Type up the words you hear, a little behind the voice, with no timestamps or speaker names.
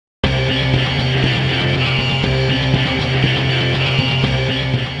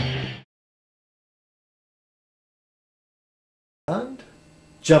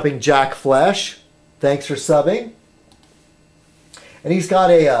Jumping Jack Flesh, thanks for subbing. And he's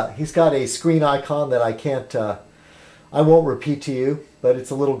got a screen icon that I can't, I won't repeat to you, but it's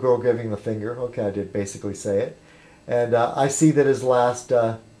a little girl giving the finger. Okay, I did basically say it. And I see that his last,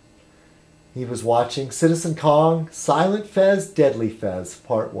 he was watching Citizenkong, Silent Fez, Deadly Fez,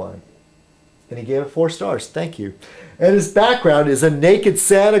 Part 1. And he gave it 4 stars. Thank you. And his background is a naked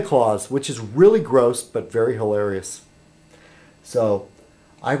Santa Claus, which is really gross, but very hilarious. So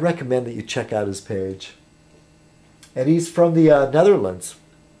I recommend that you check out his page. And he's from the Netherlands.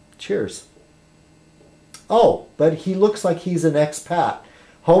 Cheers. Oh, but he looks like he's an expat.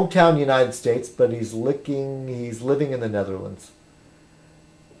 Hometown United States, but he's living in the Netherlands.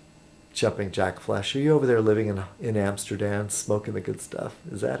 Jumping Jack Flesh. Are you over there living in Amsterdam, smoking the good stuff?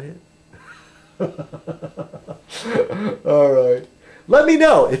 Is that it? All right. Let me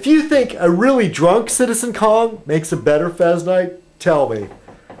know. If you think a really drunk Citizenkong makes a better Fez night, tell me.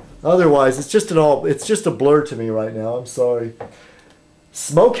 Otherwise, it's just a blur to me right now. I'm sorry.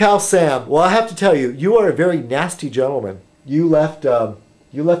 Smokehouse Sam. Well, I have to tell you, you are a very nasty gentleman. You left an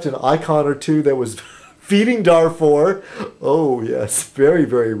icon or two that was feeding Darfur. Oh, yes. Very,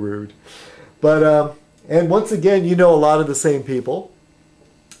 very rude. But, and once again, you know a lot of the same people.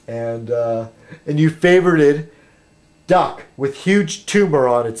 And you favorited duck with huge tumor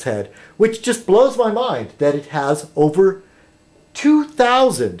on its head, which just blows my mind that it has over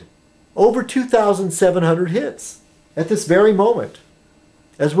 2,700 hits at this very moment,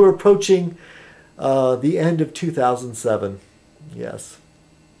 as we're approaching the end of 2007. Yes.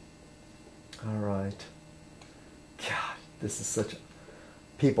 All right. God, this is such a...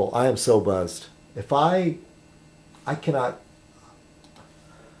 People, I am so buzzed. If I cannot...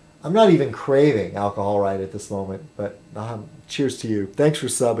 I'm not even craving alcohol right at this moment, but cheers to you. Thanks for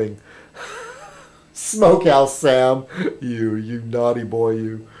subbing. Smokehouse Sam. You naughty boy,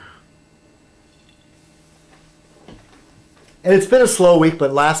 you. And it's been a slow week,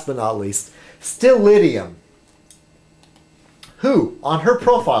 but last but not least, Stylidium, who, on her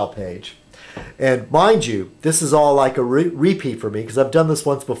profile page, and mind you, this is all like a repeat for me, because I've done this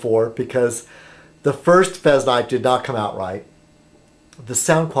once before, because the first Fez night did not come out right. The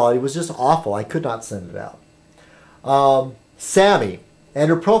sound quality was just awful. I could not send it out. Sammy, and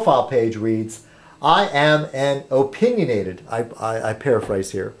her profile page reads, I am an opinionated, I paraphrase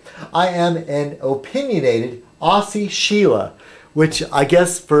here, I am an opinionated Aussie Sheila, which I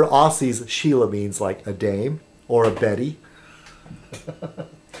guess for Aussies, Sheila means like a dame or a Betty.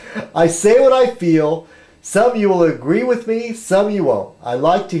 I say what I feel. Some you will agree with me, some you won't. I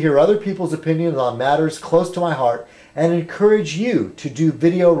like to hear other people's opinions on matters close to my heart and encourage you to do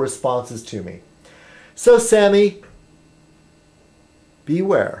video responses to me. So Sammy,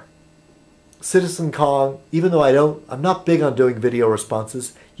 beware. Citizenkong, even though I'm not big on doing video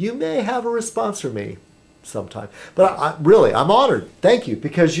responses, you may have a response from me sometime. But I'm honored. Thank you,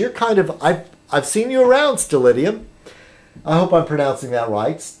 because you're kind of, I've seen you around, Stylidium. I hope I'm pronouncing that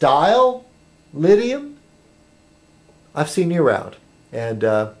right. Style, Lydium. I've seen you around, and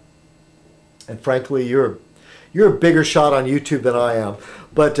frankly, you're a bigger shot on YouTube than I am.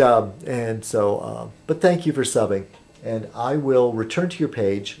 But but thank you for subbing, and I will return to your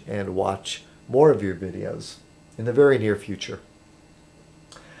page and watch more of your videos in the very near future.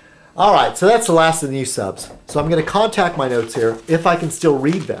 All right, so that's the last of the new subs. So I'm going to contact my notes here if I can still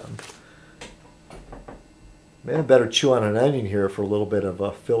read them. Maybe I better chew on an onion here for a little bit of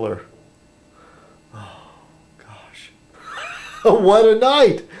a filler. Oh, gosh. What a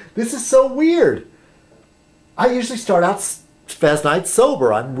night. This is so weird. I usually start out Fez night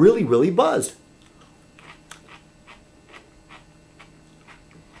sober. I'm really, really buzzed.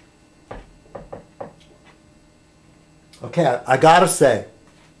 Okay, I gotta say,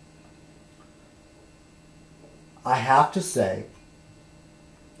 I have to say,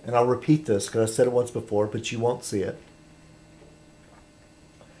 and I'll repeat this because I said it once before, but you won't see it,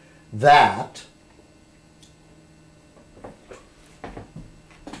 that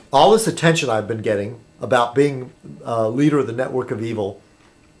all this attention I've been getting about being leader of the network of evil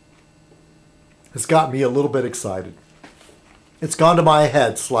has got me a little bit excited. It's gone to my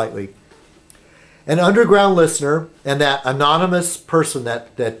head slightly. An underground listener and that anonymous person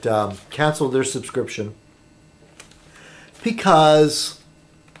that canceled their subscription because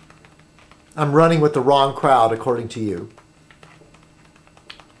I'm running with the wrong crowd, according to you.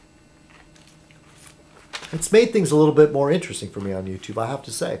 It's made things a little bit more interesting for me on YouTube, I have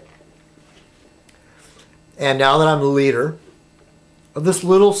to say. And now that I'm the leader of this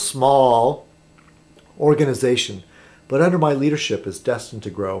little small organization, but under my leadership is destined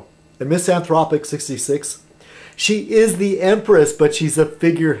to grow. And Misanthropic 66, She is the empress, but she's a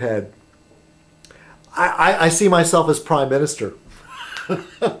figurehead. I see myself as prime minister.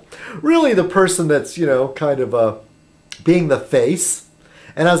 Really the person that's, you know, kind of being the face.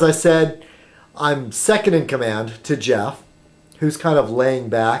 And as I said, I'm second in command to Jeff, who's kind of laying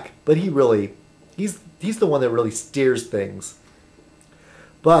back, but he's the one that really steers things.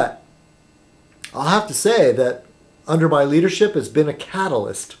 But I'll have to say that under my leadership has been a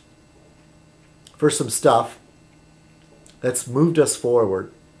catalyst for some stuff that's moved us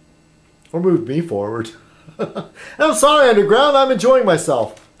forward. Or moved me forward. And I'm sorry, Underground, I'm enjoying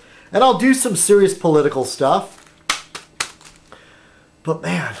myself. And I'll do some serious political stuff. But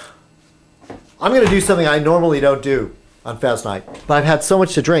man, I'm going to do something I normally don't do on Fast Night. But I've had so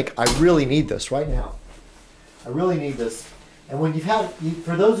much to drink, I really need this right now. I really need this. And when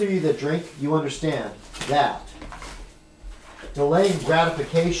for those of you that drink, you understand that delaying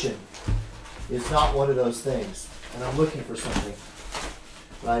gratification is not one of those things. And I'm looking for something,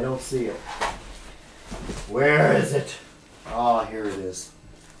 but I don't see it. Where is it? Oh, here it is.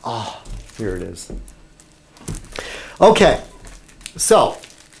 Oh, here it is. Okay, so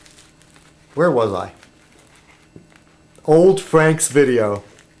where was I? Old Frank's video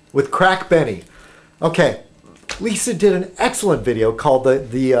with Crack Benny. Okay, Lisa did an excellent video called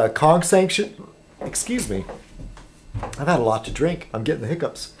the Kong Sanction. Excuse me. I've had a lot to drink. I'm getting the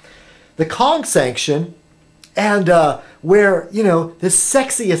hiccups. The Kong Sanction, and where, you know, this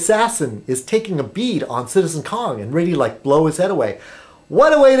sexy assassin is taking a bead on Citizenkong and ready to like blow his head away.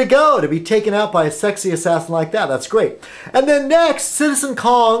 What a way to go, to be taken out by a sexy assassin like that. That's great. And then next,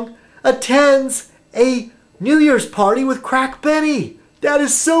 Citizenkong attends a New Year's party with Crack Benny. That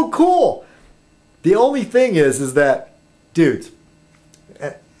is so cool. The only thing is that, dudes,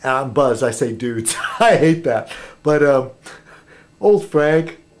 and I'm buzzed, I say dudes. I hate that. But old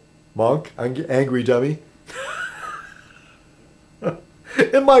Frank, Monk, Angry Dummy.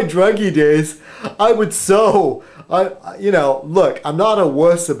 In my druggy days, I would you know, look, I'm not a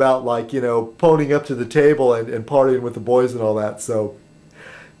wuss about like, you know, ponying up to the table and partying with the boys and all that. So,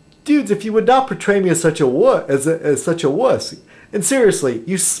 dudes, if you would not portray me as such a wuss, and seriously,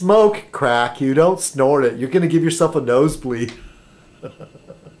 you smoke crack, you don't snort it, you're going to give yourself a nosebleed.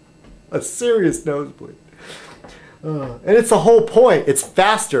 A serious nosebleed. And it's the whole point. It's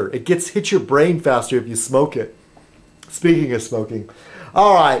faster. It hits your brain faster if you smoke it. Speaking of smoking.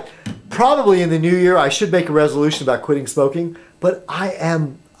 All right. Probably in the new year, I should make a resolution about quitting smoking, but I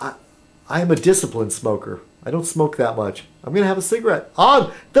am a disciplined smoker. I don't smoke that much. I'm going to have a cigarette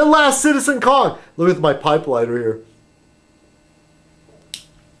on the last Citizenkong. Look at my pipe lighter here.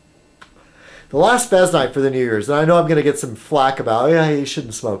 The last Fez night for the New Year's, and I know I'm going to get some flack about, yeah, you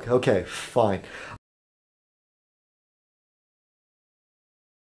shouldn't smoke. Okay, fine.